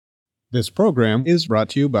This program is brought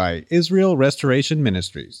to you by Israel Restoration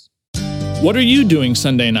Ministries. What are you doing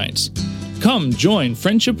Sunday nights? Come join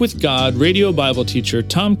Friendship with God radio Bible teacher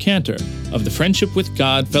Tom Cantor of the Friendship with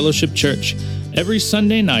God Fellowship Church every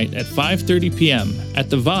Sunday night at 5:30 p.m. at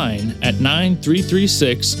The Vine at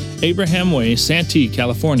 9336 Abraham Way, Santee,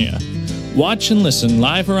 California. Watch and listen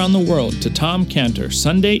live around the world to Tom Cantor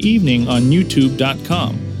Sunday evening on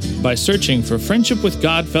YouTube.com by searching for Friendship with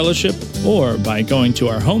God Fellowship or by going to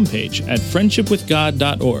our homepage at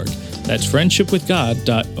friendshipwithgod.org. That's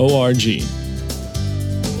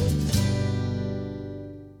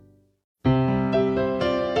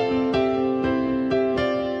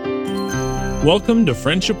Welcome to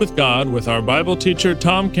Friendship with God with our Bible teacher,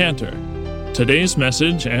 Tom Cantor. Today's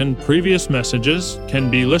message and previous messages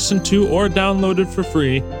can be listened to or downloaded for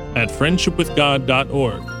free at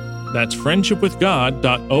friendshipwithgod.org. That's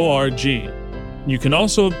friendshipwithgod.org. You can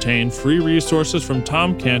also obtain free resources from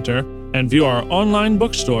Tom Cantor and view our online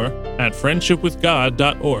bookstore at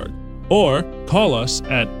friendshipwithgod.org or call us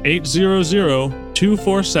at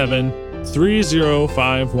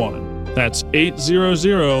 800-247-3051. That's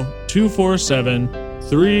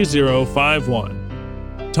 800-247-3051.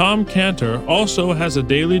 Tom Cantor also has a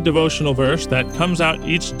daily devotional verse that comes out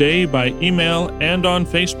each day by email and on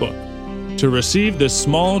Facebook. To receive this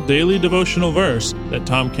small daily devotional verse that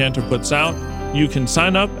Tom Cantor puts out, you can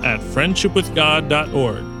sign up at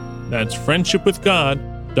friendshipwithgod.org. That's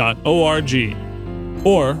friendshipwithgod.org.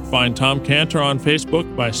 Or find Tom Cantor on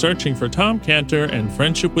Facebook by searching for Tom Cantor and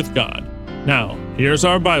Friendship with God. Now, here's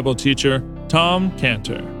our Bible teacher, Tom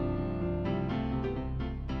Cantor.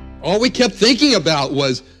 All we kept thinking about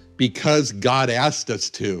was because God asked us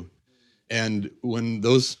to. And when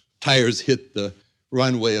those tires hit the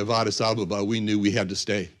runway of Addis Ababa, we knew we had to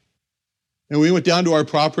stay. And we went down to our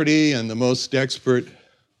property, and the most expert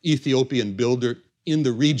Ethiopian builder in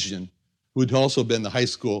the region, who'd also been the high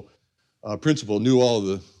school principal, knew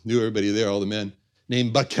everybody there, all the men,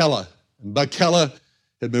 named Bakela. And Bakela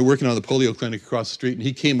had been working on the polio clinic across the street, and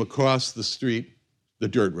he came across the street, the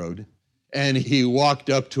dirt road, and he walked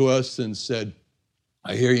up to us and said,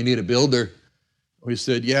 "I hear you need a builder." We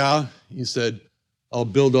said, "Yeah." He said, "I'll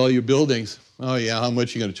build all your buildings." "Oh yeah, how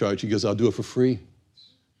much are you going to charge?" He goes, "I'll do it for free."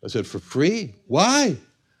 I said, "For free? Why?"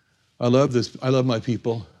 "I love this. I love my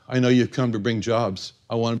people. I know you've come to bring jobs.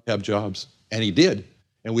 I want them to have jobs." And he did.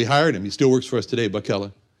 And we hired him. He still works for us today,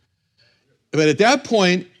 Bakela. But at that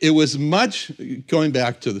point, it was much, going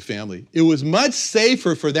back to the family, it was much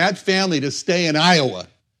safer for that family to stay in Iowa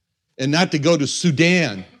and not to go to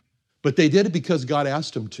Sudan. But they did it because God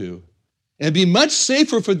asked them to. And it'd be much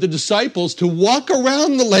safer for the disciples to walk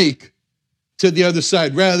around the lake to the other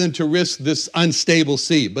side rather than to risk this unstable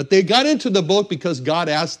sea. But they got into the boat because God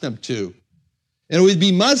asked them to. And it would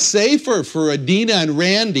be much safer for Adina and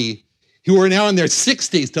Randy, who are now in their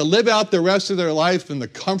 60s, to live out the rest of their life in the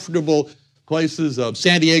comfortable places of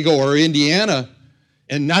San Diego or Indiana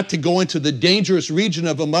and not to go into the dangerous region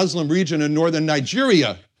of a Muslim region in northern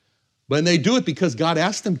Nigeria. But they do it because God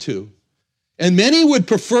asked them to. And many would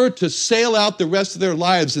prefer to sail out the rest of their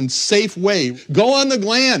lives in safe way. Go on the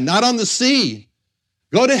land, not on the sea.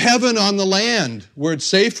 Go to heaven on the land where it's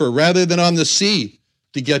safer rather than on the sea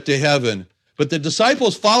to get to heaven. But the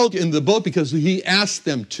disciples followed in the boat because he asked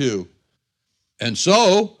them to. And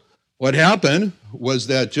so what happened was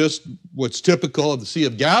that just what's typical of the Sea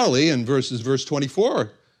of Galilee in verse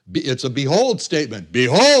 24. It's a behold statement.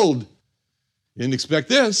 Behold! You didn't expect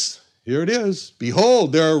this. Here it is.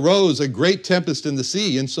 Behold, there arose a great tempest in the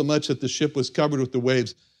sea, insomuch that the ship was covered with the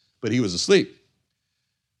waves, but he was asleep.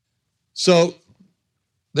 So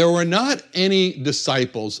there were not any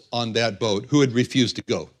disciples on that boat who had refused to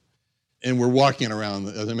go. And we're walking around,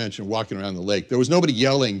 as I mentioned, walking around the lake. There was nobody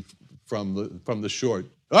yelling from the shore,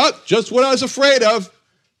 "Oh, just what I was afraid of.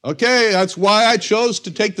 Okay, that's why I chose to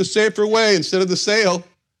take the safer way instead of the sail."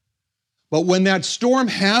 But when that storm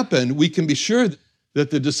happened, we can be sure that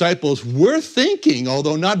the disciples were thinking,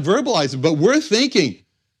 although not verbalizing, but were thinking,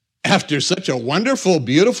 after such a wonderful,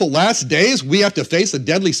 beautiful last days, we have to face a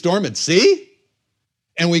deadly storm at sea?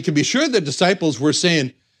 And we can be sure the disciples were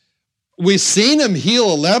saying, we've seen him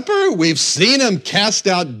heal a leper, we've seen him cast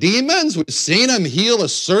out demons, we've seen him heal a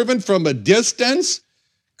servant from a distance.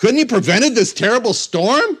 Couldn't he prevented this terrible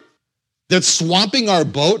storm that's swamping our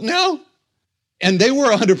boat now? And they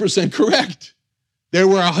were 100% correct. They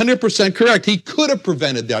were 100% correct. He could have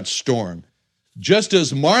prevented that storm. Just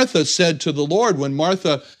as Martha said to the Lord when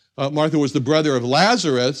Martha was the brother of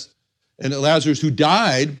Lazarus, and Lazarus who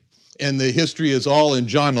died, and the history is all in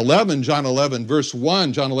John 11. John 11, verse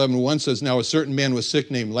 1. John 11:1 says, "Now a certain man was sick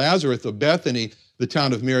named Lazarus of Bethany, the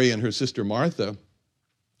town of Mary and her sister Martha."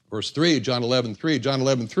 Verse 3, John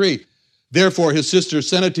 11:3. Therefore his sister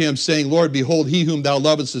sent it to him, saying, Lord, behold, he whom thou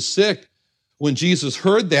lovest is sick. When Jesus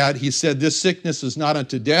heard that, he said, this sickness is not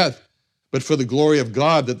unto death, but for the glory of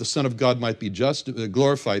God, that the Son of God might be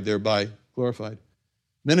glorified thereby. Glorified.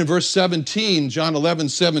 Then in verse 17, John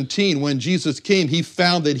 11:17, when Jesus came, he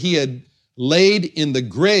found that he had laid in the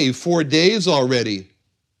grave 4 days already.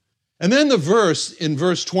 And then the verse in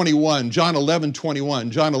verse 21, John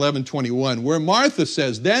 11:21, where Martha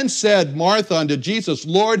says, then said Martha unto Jesus,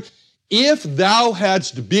 Lord, if thou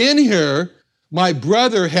hadst been here, my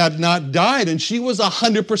brother had not died. And she was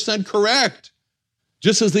 100% correct.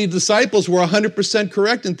 Just as the disciples were 100%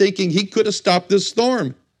 correct in thinking he could have stopped this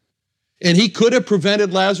storm. And he could have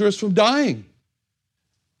prevented Lazarus from dying.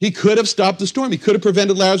 He could have stopped the storm. He could have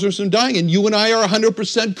prevented Lazarus from dying. And you and I are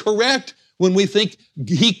 100% correct when we think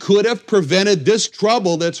he could have prevented this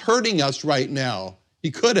trouble that's hurting us right now.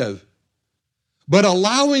 He could have. But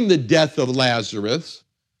allowing the death of Lazarus,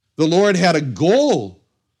 the Lord had a goal,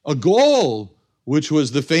 which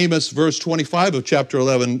was the famous verse 25 of chapter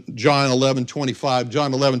 11, John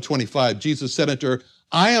 11:25. Jesus said unto her,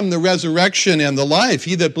 I am the resurrection and the life.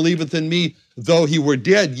 He that believeth in me, though he were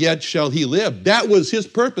dead, yet shall he live. That was his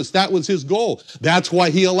purpose. That was his goal. That's why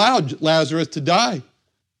he allowed Lazarus to die.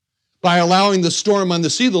 By allowing the storm on the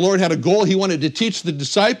sea, the Lord had a goal. He wanted to teach the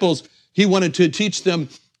disciples. He wanted to teach them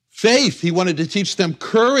faith. He wanted to teach them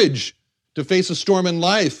courage to face a storm in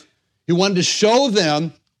life. He wanted to show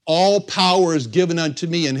them all power is given unto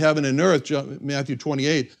me in heaven and earth, Matthew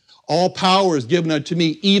 28. All power is given unto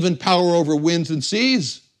me, even power over winds and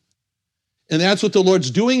seas. And that's what the Lord's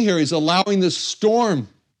doing here. He's allowing this storm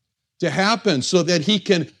to happen so that he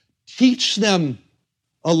can teach them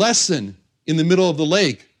a lesson in the middle of the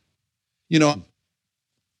lake. You know,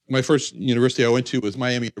 my first university I went to was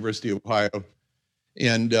Miami University of Ohio.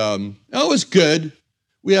 And it was good.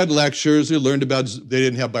 We had lectures. We learned about, they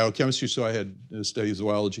didn't have biochemistry, so I had to study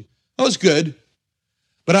zoology. That was good.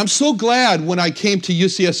 But I'm so glad when I came to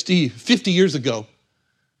UCSD 50 years ago.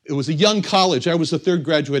 It was a young college. I was the third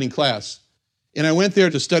graduating class. And I went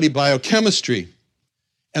there to study biochemistry.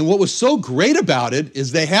 And what was so great about it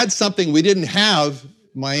is they had something we didn't have.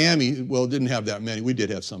 Miami, well, didn't have that many. We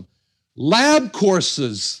did have some. Lab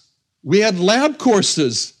courses. We had lab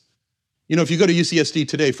courses. You know, if you go to UCSD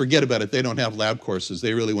today, forget about it. They don't have lab courses.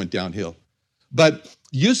 They really went downhill. But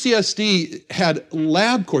UCSD had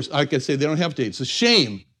lab courses. Like I say, they don't have it today. It's a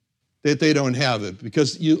shame that they don't have it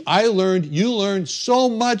because you learned so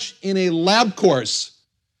much in a lab course.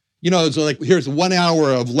 You know, it's like here's 1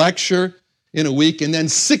 hour of lecture in a week and then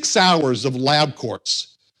 6 hours of lab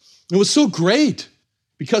course. It was so great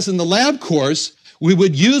because in the lab course, we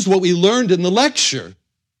would use what we learned in the lecture.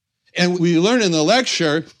 And we learn in the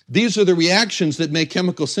lecture, these are the reactions that make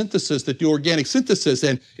chemical synthesis, that do organic synthesis.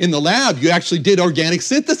 And in the lab, you actually did organic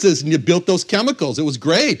synthesis and you built those chemicals. It was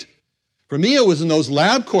great. For me, it was in those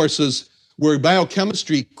lab courses where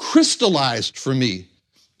biochemistry crystallized for me.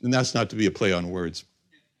 And that's not to be a play on words.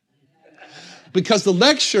 Because the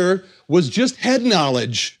lecture was just head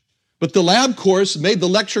knowledge, but the lab course made the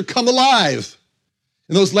lecture come alive.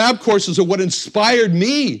 And those lab courses are what inspired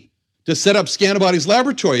me to set up Scantibodies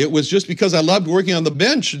Laboratory. It was just because I loved working on the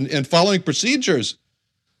bench and following procedures.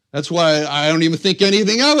 That's why I don't even think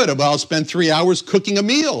anything of it. I'll spend 3 hours cooking a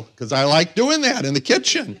meal because I like doing that in the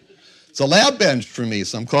kitchen. It's a lab bench for me.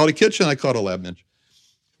 Some call it a kitchen, I call it a lab bench.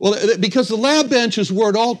 Well, because the lab bench is where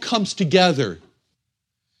it all comes together.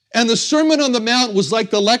 And the Sermon on the Mount was like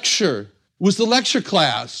the lecture. It was the lecture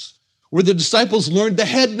class where the disciples learned the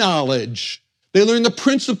head knowledge. They learned the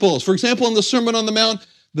principles. For example, in the Sermon on the Mount,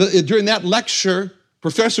 during that lecture,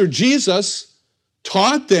 Professor Jesus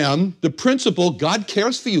taught them the principle, God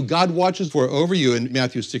cares for you. God watches over you in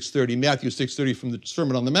Matthew 6:30 from the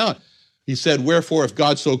Sermon on the Mount. He said, wherefore, if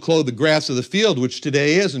God so clothe the grass of the field, which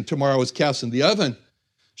today is and tomorrow is cast in the oven,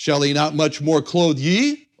 shall he not much more clothe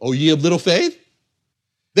ye, O ye of little faith?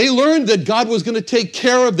 They learned that God was going to take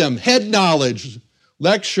care of them. Head knowledge,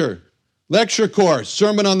 lecture course,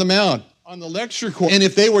 Sermon on the Mount. On the lecture course. And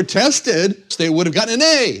if they were tested, they would have gotten an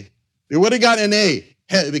A. They would have gotten an A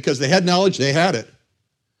because they had knowledge, they had it.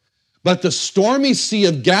 But the stormy Sea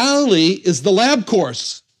of Galilee is the lab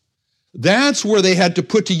course. That's where they had to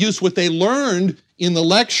put to use what they learned in the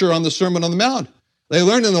lecture on the Sermon on the Mount. They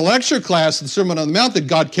learned in the lecture class, the Sermon on the Mount, that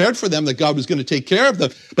God cared for them, that God was going to take care of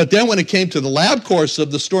them. But then when it came to the lab course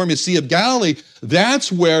of the stormy Sea of Galilee, that's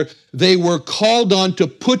where they were called on to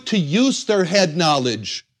put to use their head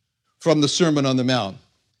knowledge from the Sermon on the Mount.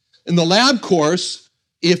 In the lab course,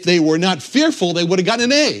 if they were not fearful, they would have gotten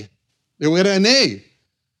an A. They would have gotten an A.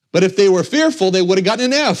 But if they were fearful, they would have gotten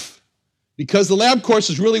an F. because the lab course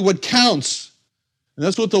is really what counts. And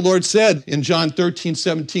that's what the Lord said in John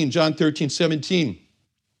 13:17. John 13:17.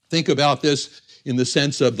 Think about this in the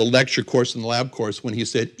sense of the lecture course and the lab course when he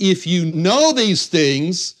said, if you know these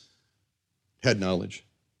things, head knowledge,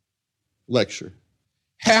 lecture.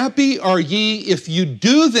 Happy are ye if you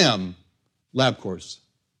do them, lab course,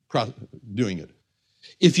 doing it.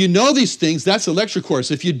 If you know these things, that's the lecture course.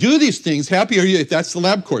 If you do these things, happy are you if that's the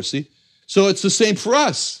lab course, see? So it's the same for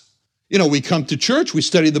us. You know, we come to church, we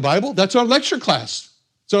study the Bible, that's our lecture class.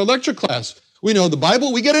 It's our lecture class. We know the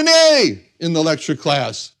Bible, we get an A in the lecture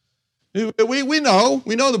class. We know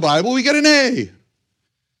the Bible, we get an A.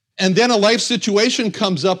 And then a life situation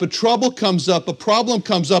comes up, a trouble comes up, a problem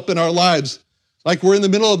comes up in our lives. Like we're in the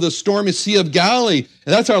middle of the stormy Sea of Galilee,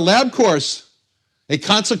 and that's our lab course. The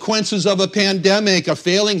consequences of a pandemic, a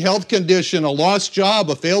failing health condition, a lost job,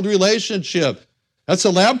 a failed relationship. That's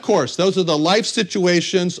a lab course. Those are the life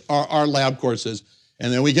situations are our lab courses.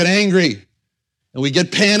 And then we get angry, and we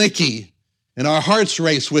get panicky, and our hearts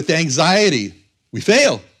race with anxiety. We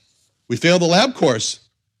fail. We fail the lab course.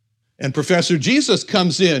 And Professor Jesus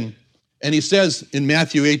comes in, and he says in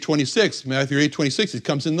Matthew 8:26, he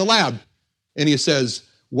comes in the lab, and he says,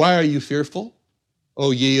 why are you fearful,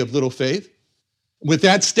 O ye of little faith? With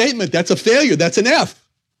that statement, that's a failure. That's an F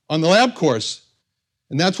on the lab course.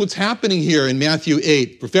 And that's what's happening here in Matthew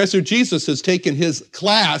 8. Professor Jesus has taken his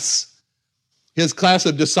class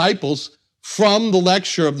of disciples from the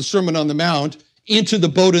lecture of the Sermon on the Mount into the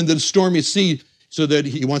boat into the stormy sea so that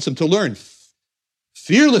he wants them to learn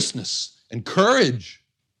fearlessness and courage.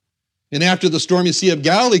 And after the stormy Sea of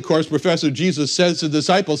Galilee course, Professor Jesus says to the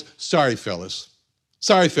disciples, sorry, fellas,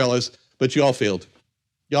 but you all failed.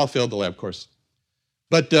 You all failed the lab course.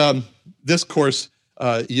 But this course,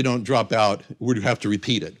 you don't drop out. We have to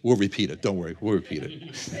repeat it. We'll repeat it. Don't worry. We'll repeat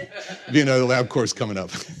it. Be another lab course coming up.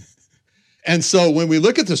 And so when we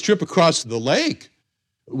look at this trip across the lake,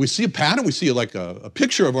 we see a pattern. We see like a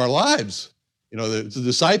picture of our lives. You know, the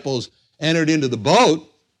disciples entered into the boat.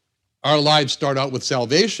 Our lives start out with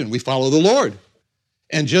salvation. We follow the Lord.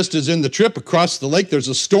 And just as in the trip across the lake, there's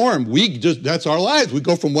a storm. That's our lives. We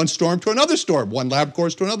go from one storm to another storm, one lab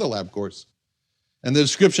course to another lab course. And the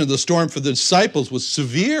description of the storm for the disciples was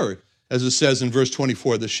severe, as it says in verse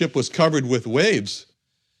 24. The ship was covered with waves.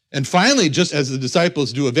 And finally, just as the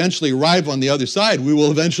disciples do eventually arrive on the other side, we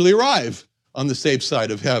will eventually arrive on the safe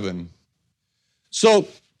side of heaven. So,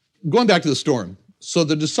 going back to the storm. So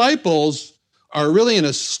the disciples are really in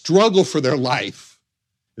a struggle for their life,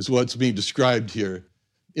 is what's being described here.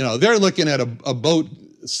 You know, they're looking at a boat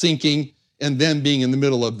sinking and them being in the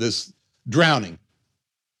middle of this drowning.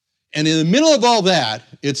 And in the middle of all that,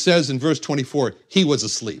 it says in verse 24, he was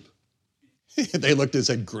asleep. They looked and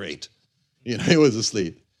said, great. You know, he was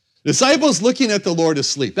asleep. Disciples looking at the Lord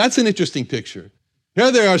asleep. That's an interesting picture.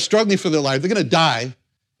 Here they are struggling for their life. They're going to die,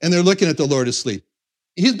 and they're looking at the Lord asleep.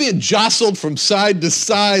 He's being jostled from side to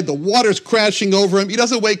side. The water's crashing over him. He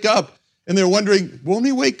doesn't wake up. And they're wondering, won't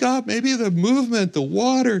he wake up? Maybe the movement, the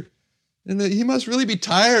water. And he must really be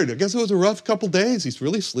tired. I guess it was a rough couple days. He's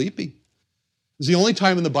really sleepy. This is the only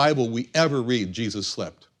time in the Bible we ever read Jesus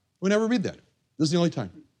slept. We never read that. This is the only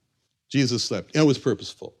time Jesus slept. And it was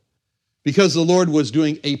purposeful. Because the Lord was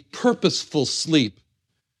doing a purposeful sleep.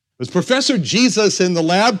 It was Professor Jesus in the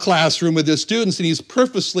lab classroom with his students, and he's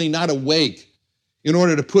purposely not awake in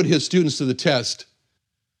order to put his students to the test.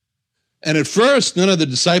 And at first, none of the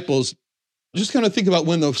disciples just kind of think about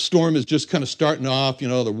when the storm is just kind of starting off, you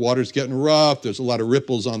know, the water's getting rough, there's a lot of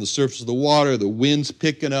ripples on the surface of the water, the wind's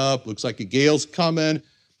picking up, looks like a gale's coming.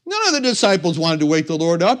 None of the disciples wanted to wake the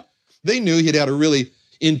Lord up. They knew he'd had a really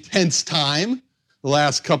intense time the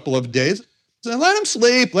last couple of days. So let him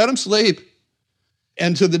sleep.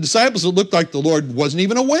 And to the disciples, it looked like the Lord wasn't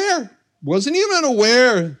even aware.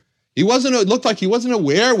 It looked like he wasn't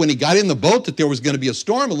aware when he got in the boat that there was going to be a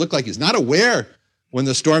storm. It looked like he's not aware when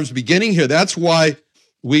the storm's beginning here. That's why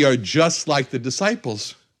we are just like the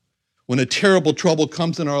disciples. When a terrible trouble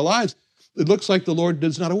comes in our lives, it looks like the Lord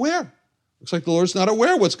is not aware. It looks like the Lord's not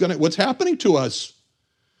aware what's happening to us.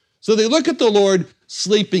 So they look at the Lord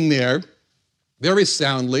sleeping there very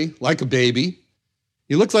soundly, like a baby.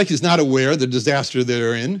 He looks like he's not aware of the disaster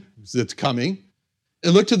they're in, that's coming.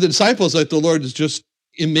 And look to the disciples like the Lord is just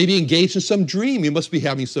maybe engaged in some dream. He must be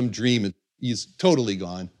having some dream. He's totally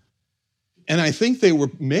gone. And I think they were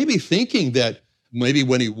maybe thinking that maybe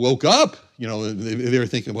when he woke up, you know, they were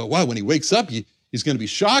thinking, well, wow, when he wakes up, he's going to be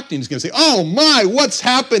shocked and he's going to say, oh my, what's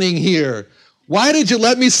happening here? Why did you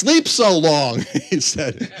let me sleep so long? He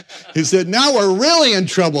said, now we're really in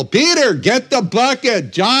trouble. Peter, get the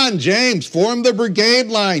bucket. John, James, form the brigade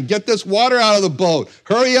line. Get this water out of the boat.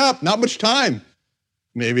 Hurry up, not much time.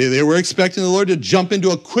 Maybe they were expecting the Lord to jump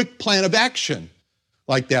into a quick plan of action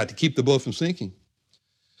like that to keep the boat from sinking.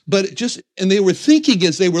 And they were thinking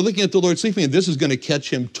as they were looking at the Lord sleeping, and this is going to catch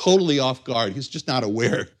him totally off guard. He's just not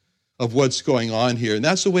aware of what's going on here. And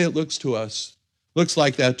that's the way it looks to us. Looks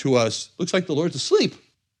like that to us. Looks like the Lord's asleep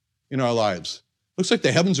in our lives. Looks like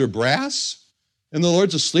the heavens are brass, and the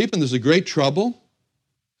Lord's asleep, and there's a great trouble.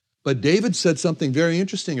 But David said something very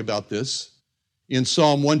interesting about this in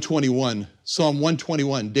Psalm 121. Psalm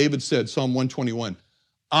 121, David said, Psalm 121,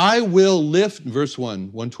 I will lift, verse 1,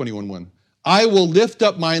 121:1, I will lift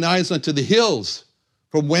up mine eyes unto the hills,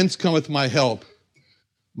 from whence cometh my help.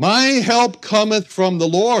 My help cometh from the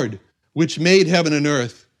Lord, which made heaven and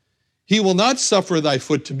earth. He will not suffer thy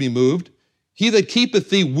foot to be moved. He that keepeth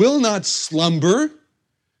thee will not slumber.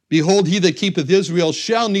 Behold, he that keepeth Israel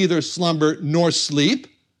shall neither slumber nor sleep.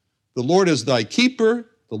 The Lord is thy keeper.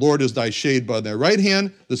 The Lord is thy shade by thy right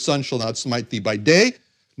hand. The sun shall not smite thee by day,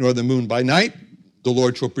 nor the moon by night. The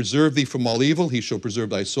Lord shall preserve thee from all evil. He shall preserve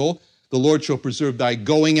thy soul. The Lord shall preserve thy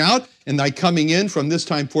going out and thy coming in from this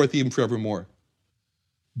time forth even forevermore.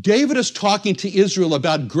 David is talking to Israel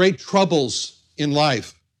about great troubles in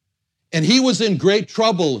life. And he was in great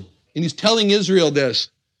trouble, and he's telling Israel this.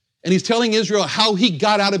 And he's telling Israel how he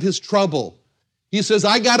got out of his trouble. He says,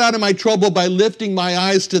 I got out of my trouble by lifting my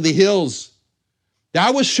eyes to the hills.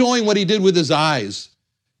 That was showing what he did with his eyes.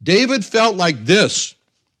 David felt like this,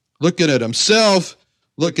 looking at himself,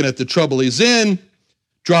 looking at the trouble he's in,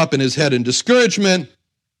 dropping his head in discouragement.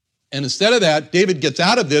 And instead of that, David gets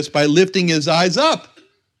out of this by lifting his eyes up.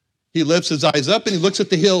 He lifts his eyes up and he looks at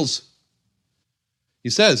the hills. He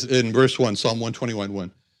says in verse 1, Psalm 121:1,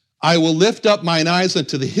 I will lift up mine eyes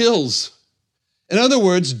unto the hills. In other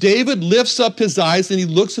words, David lifts up his eyes and he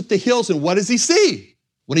looks at the hills. And what does he see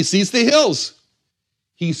when he sees the hills?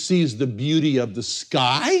 He sees the beauty of the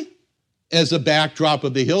sky as a backdrop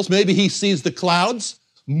of the hills. Maybe he sees the clouds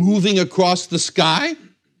moving across the sky.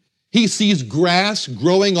 He sees grass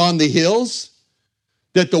growing on the hills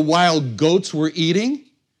that the wild goats were eating.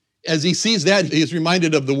 As he sees that, he's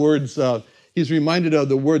reminded of the words, Hamotzi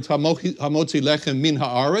lechem min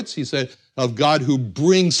haaretz. He said, of God who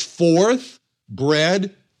brings forth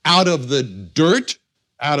bread out of the dirt.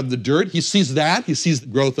 He sees that. He sees the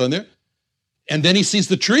growth on there. And then he sees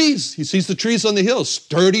the trees. He sees the trees on the hills,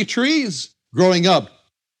 sturdy trees growing up.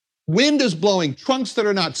 Wind is blowing, trunks that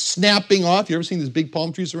are not snapping off. You ever seen these big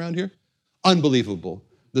palm trees around here? Unbelievable,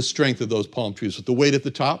 the strength of those palm trees with the weight at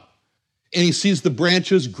the top. And he sees the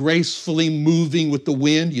branches gracefully moving with the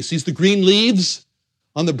wind. He sees the green leaves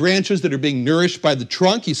on the branches that are being nourished by the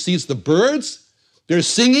trunk. He sees the birds. They're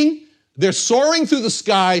singing. They're soaring through the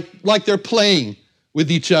sky like they're playing with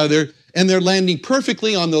each other, and they're landing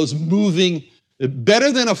perfectly on those moving,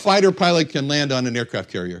 better than a fighter pilot can land on an aircraft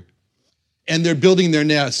carrier. And they're building their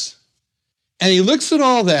nests. And he looks at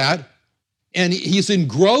all that, and he's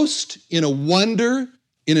engrossed in a wonder,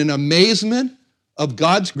 in an amazement of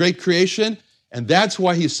God's great creation. And that's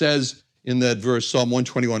why he says in that verse, Psalm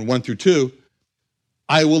 121, 1-2,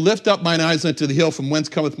 I will lift up mine eyes unto the hill from whence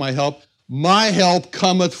cometh my help. My help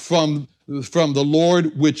cometh from the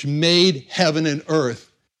Lord which made heaven and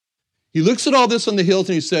earth. He looks at all this on the hills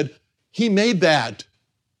and he said, he made that.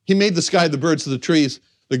 He made the sky, the birds, the trees,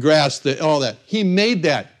 the grass, all that. He made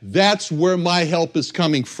that. That's where my help is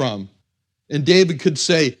coming from. And David could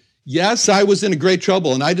say, yes, I was in a great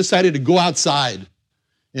trouble and I decided to go outside.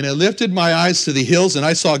 And I lifted my eyes to the hills and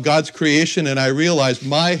I saw God's creation and I realized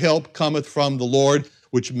my help cometh from the Lord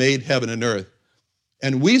which made heaven and earth.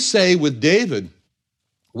 And we say with David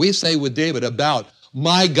about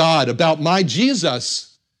my God, about my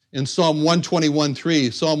Jesus in Psalm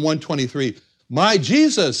 121:3, Psalm 123, my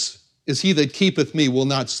Jesus is he that keepeth me, will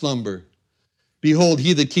not slumber. Behold,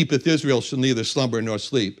 he that keepeth Israel shall neither slumber nor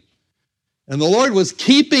sleep. And the Lord was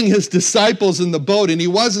keeping his disciples in the boat, and he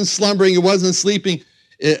wasn't slumbering, he wasn't sleeping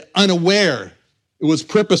unaware. It was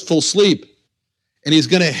purposeful sleep. And he's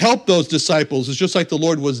going to help those disciples. It's just like the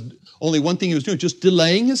Lord was, only one thing he was doing, just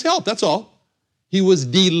delaying his help, that's all. He was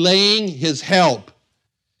delaying his help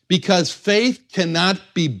because faith cannot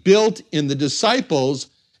be built in the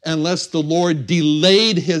disciples unless the Lord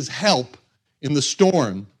delayed his help in the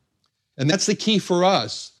storm. And that's the key for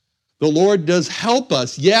us. The Lord does help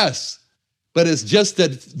us, yes, but it's just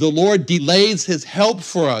that the Lord delays his help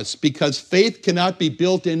for us because faith cannot be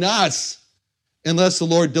built in us unless the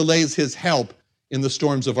Lord delays his help in the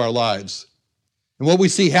storms of our lives. And what we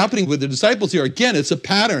see happening with the disciples here, again, it's a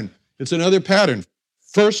pattern. It's another pattern.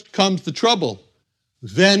 First comes the trouble,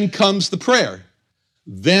 then comes the prayer,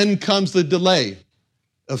 then comes the delay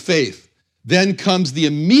of faith, then comes the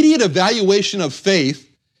immediate evaluation of faith,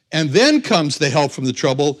 and then comes the help from the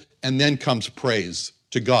trouble, and then comes praise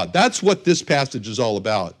to God. That's what this passage is all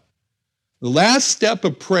about. The last step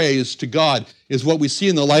of praise to God is what we see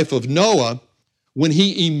in the life of Noah when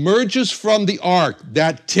he emerges from the ark,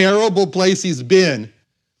 that terrible place he's been,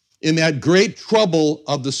 in that great trouble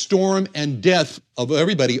of the storm and death of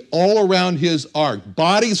everybody all around his ark,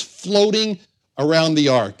 bodies floating around the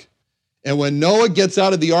ark. And when Noah gets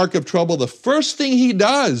out of the ark of trouble, the first thing he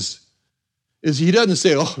does is he doesn't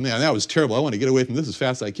say, oh man, that was terrible. I want to get away from this as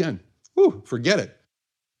fast as I can. Whew, forget it.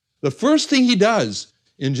 The first thing he does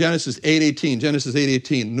in Genesis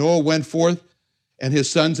 8:18, Noah went forth and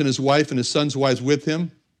his sons and his wife and his sons' wives with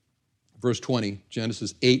him. Verse 20,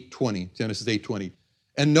 Genesis 8:20.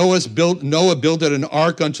 And Noah builded an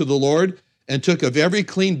ark unto the Lord and took of every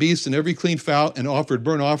clean beast and every clean fowl and offered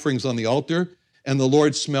burnt offerings on the altar, and the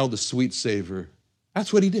Lord smelled a sweet savor.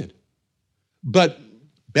 That's what he did. But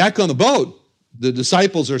back on the boat, the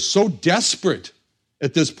disciples are so desperate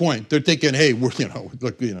at this point. They're thinking, hey, we're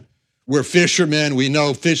fishermen. We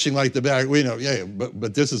know fishing like the back. We know,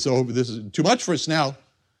 but this is over. This is too much for us now.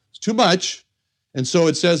 It's too much. And so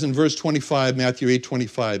it says in verse 25, Matthew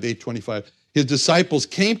 8:25, his disciples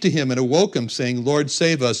came to him and awoke him, saying, Lord,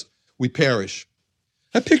 save us, we perish.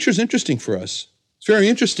 That picture is interesting for us. It's very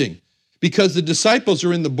interesting because the disciples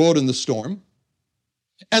are in the boat in the storm,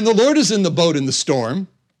 and the Lord is in the boat in the storm.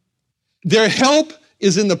 Their help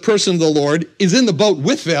is in the person of the Lord, is in the boat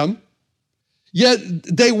with them, yet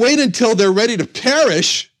they wait until they're ready to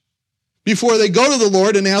perish before they go to the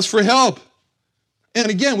Lord and ask for help. And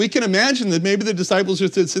again, we can imagine that maybe the disciples are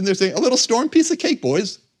sitting there saying, a little storm, piece of cake,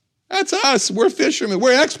 boys. That's us. We're fishermen.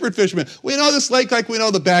 We're expert fishermen. We know this lake like we know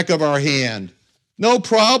the back of our hand. No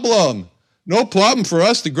problem. No problem for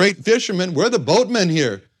us, the great fishermen. We're the boatmen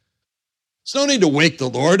here. There's no need to wake the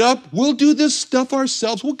Lord up. We'll do this stuff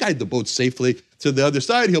ourselves. We'll guide the boat safely to the other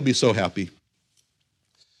side. He'll be so happy.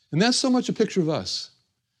 And that's so much a picture of us.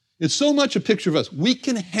 It's so much a picture of us. We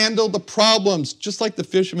can handle the problems just like the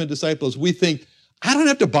fishermen disciples. We think, I don't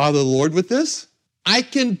have to bother the Lord with this. I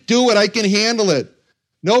can do it. I can handle it.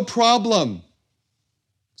 No problem,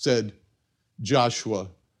 said Joshua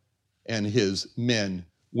and his men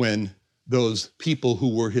when those people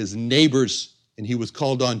who were his neighbors and he was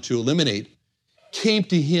called on to eliminate came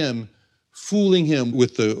to him, fooling him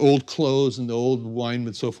with the old clothes and the old wine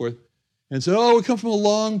and so forth, and said, oh, we come from a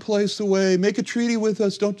long place away. Make a treaty with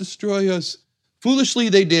us. Don't destroy us. Foolishly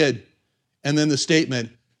they did. And then the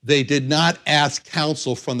statement, they did not ask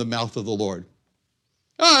counsel from the mouth of the Lord.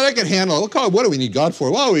 Oh, they can handle it. What do we need God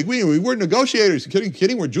for? Well, we're negotiators.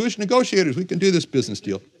 Kidding? We're Jewish negotiators. We can do this business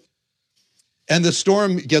deal. And the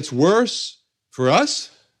storm gets worse for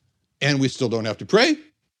us, and we still don't have to pray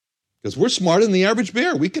because we're smarter than the average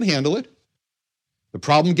bear. We can handle it. The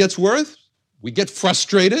problem gets worse. We get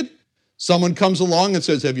frustrated. Someone comes along and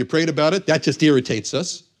says, have you prayed about it? That just irritates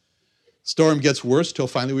us. Storm gets worse till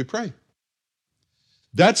finally we pray.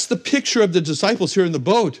 That's the picture of the disciples here in the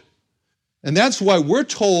boat. And that's why we're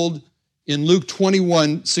told in Luke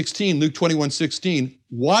 21:16,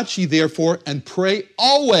 watch ye therefore and pray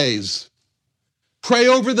always. Pray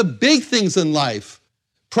over the big things in life.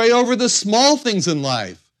 Pray over the small things in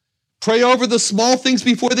life. Pray over the small things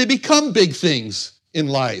before they become big things in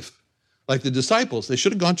life. Like the disciples, they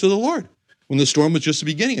should have gone to the Lord when the storm was just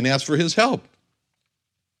beginning and asked for his help.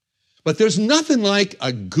 But there's nothing like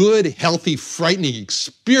a good, healthy, frightening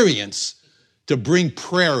experience to bring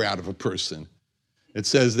prayer out of a person. It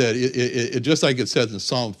says that, it just like it says in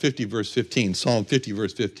Psalm 50, verse 15,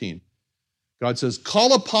 God says,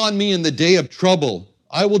 call upon me in the day of trouble.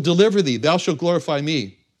 I will deliver thee. Thou shalt glorify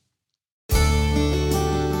me.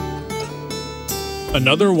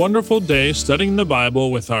 Another wonderful day studying the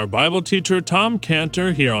Bible with our Bible teacher, Tom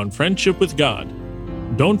Cantor, here on Friendship with God.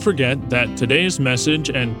 Don't forget that today's message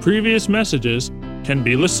and previous messages can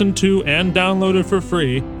be listened to and downloaded for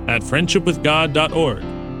free at friendshipwithgod.org.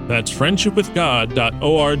 That's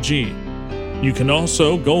friendshipwithgod.org. You can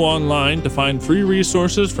also go online to find free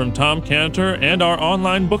resources from Tom Cantor and our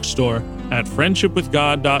online bookstore at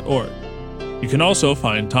friendshipwithgod.org. You can also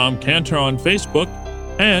find Tom Cantor on Facebook,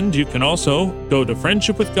 and you can also go to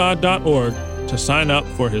friendshipwithgod.org to sign up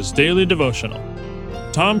for his daily devotional.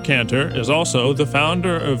 Tom Cantor is also the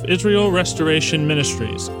founder of Israel Restoration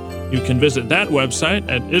Ministries. You can visit that website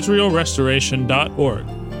at israelrestoration.org.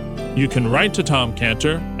 You can write to Tom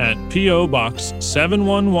Cantor at P.O. Box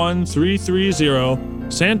 711330,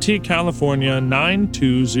 Santee, California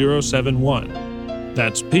 92071.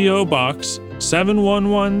 That's P.O. Box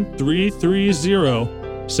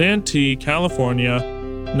 711330, Santee, California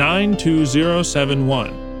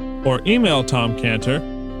 92071. Or email Tom Cantor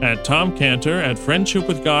at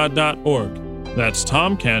tomcantor@friendshipwithgod.org. That's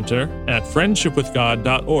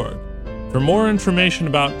tomcantor@friendshipwithgod.org. For more information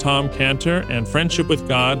about Tom Cantor and Friendship with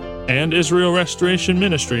God and Israel Restoration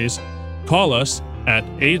Ministries, call us at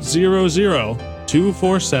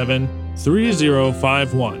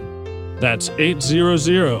 800-247-3051. That's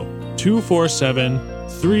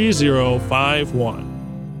 800-247-3051.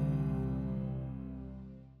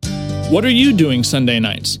 What are you doing Sunday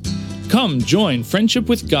nights? Come join Friendship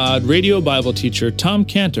with God radio Bible teacher Tom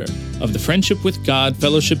Cantor of the Friendship with God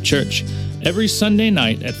Fellowship Church every Sunday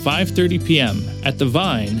night at 5:30 p.m. at The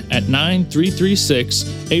Vine at 9336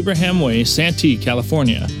 Abraham Way, Santee,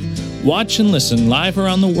 California. Watch and listen live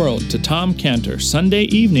around the world to Tom Cantor Sunday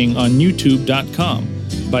evening on YouTube.com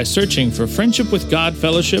by searching for Friendship with God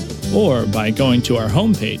Fellowship or by going to our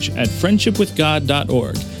homepage at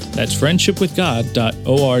friendshipwithgod.org. That's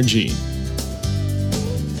friendshipwithgod.org.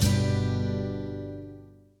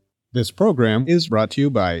 This program is brought to you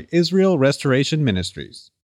by Israel Restoration Ministries.